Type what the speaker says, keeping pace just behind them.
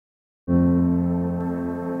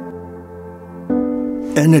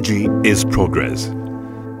Energy is progress.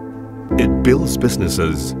 It builds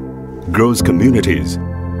businesses, grows communities,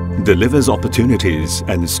 delivers opportunities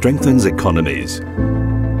and strengthens economies.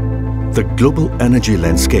 The global energy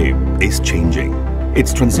landscape is changing.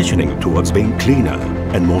 It's transitioning towards being cleaner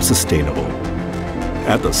and more sustainable.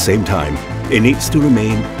 At the same time, it needs to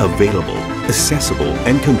remain available, accessible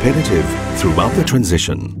and competitive throughout the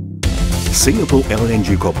transition. Singapore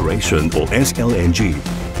LNG Corporation, or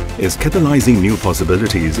SLNG, is catalyzing new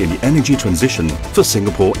possibilities in the energy transition for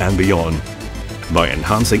Singapore and beyond by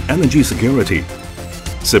enhancing energy security,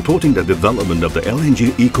 supporting the development of the LNG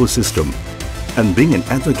ecosystem, and being an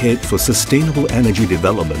advocate for sustainable energy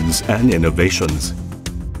developments and innovations.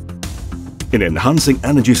 In enhancing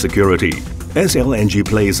energy security, SLNG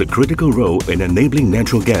plays a critical role in enabling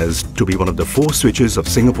natural gas to be one of the 4 switches of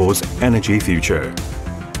Singapore's energy future.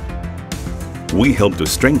 We help to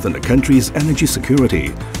strengthen the country's energy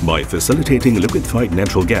security by facilitating liquefied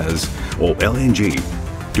natural gas, or LNG,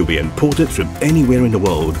 to be imported from anywhere in the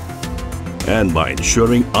world, and by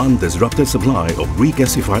ensuring undisrupted supply of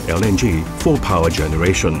regasified LNG for power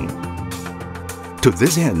generation. To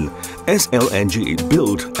this end, SLNG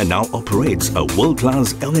built and now operates a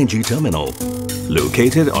world-class LNG terminal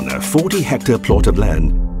located on a 40-hectare plot of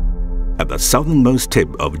land at the southernmost tip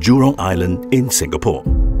of Jurong Island in Singapore.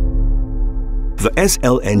 The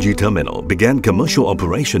SLNG terminal began commercial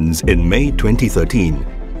operations in May 2013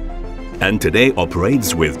 and today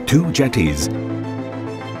operates with 2 jetties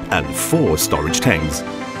and 4 storage tanks.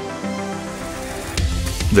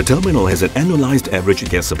 The terminal has an annualized average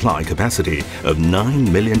gas supply capacity of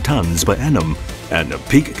 9 million tonnes per annum and a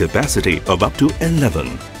peak capacity of up to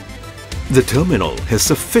 11. The terminal has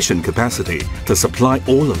sufficient capacity to supply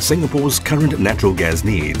all of Singapore's current natural gas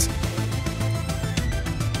needs.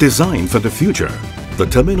 Designed for the future, the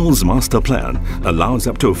terminal's master plan allows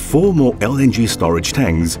up to 4 more LNG storage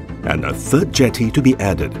tanks and a 3rd jetty to be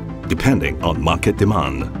added, depending on market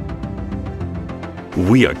demand.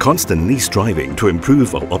 We are constantly striving to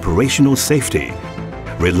improve our operational safety,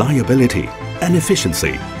 reliability and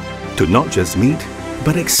efficiency to not just meet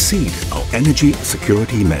but exceed our energy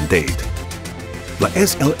security mandate. The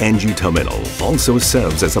SLNG terminal also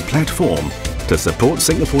serves as a platform to support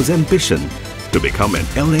Singapore's ambition to become an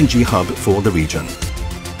LNG hub for the region.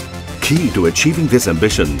 Key to achieving this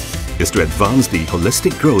ambition is to advance the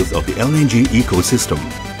holistic growth of the LNG ecosystem.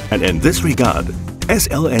 And in this regard,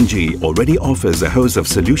 SLNG already offers a host of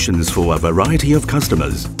solutions for a variety of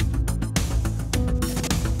customers.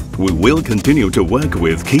 We will continue to work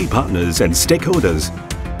with key partners and stakeholders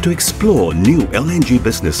to explore new LNG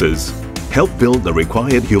businesses, help build the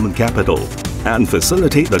required human capital, and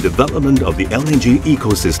facilitate the development of the LNG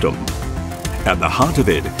ecosystem. At the heart of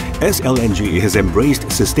it, SLNG has embraced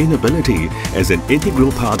sustainability as an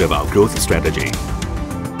integral part of our growth strategy.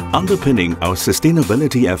 Underpinning our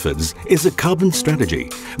sustainability efforts is a carbon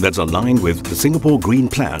strategy that's aligned with the Singapore Green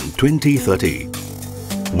Plan 2030.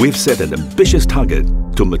 We've set an ambitious target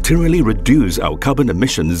to materially reduce our carbon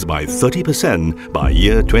emissions by 30% by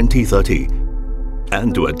year 2030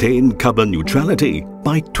 and to attain carbon neutrality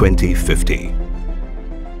by 2050.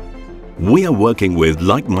 We are working with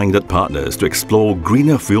like-minded partners to explore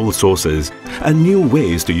greener fuel sources and new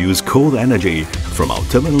ways to use coal energy from our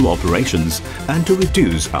terminal operations and to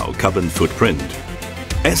reduce our carbon footprint.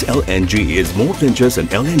 SLNG is more than just an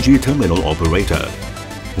LNG terminal operator.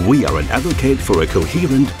 We are an advocate for a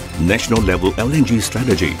coherent, national-level LNG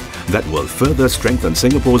strategy that will further strengthen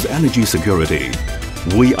Singapore's energy security.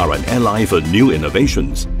 We are an ally for new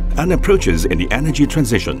innovations and approaches in the energy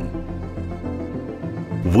transition.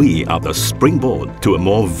 We are the springboard to a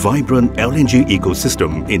more vibrant LNG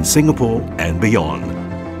ecosystem in Singapore and beyond.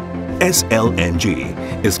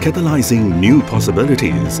 SLNG is catalyzing new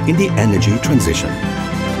possibilities in the energy transition.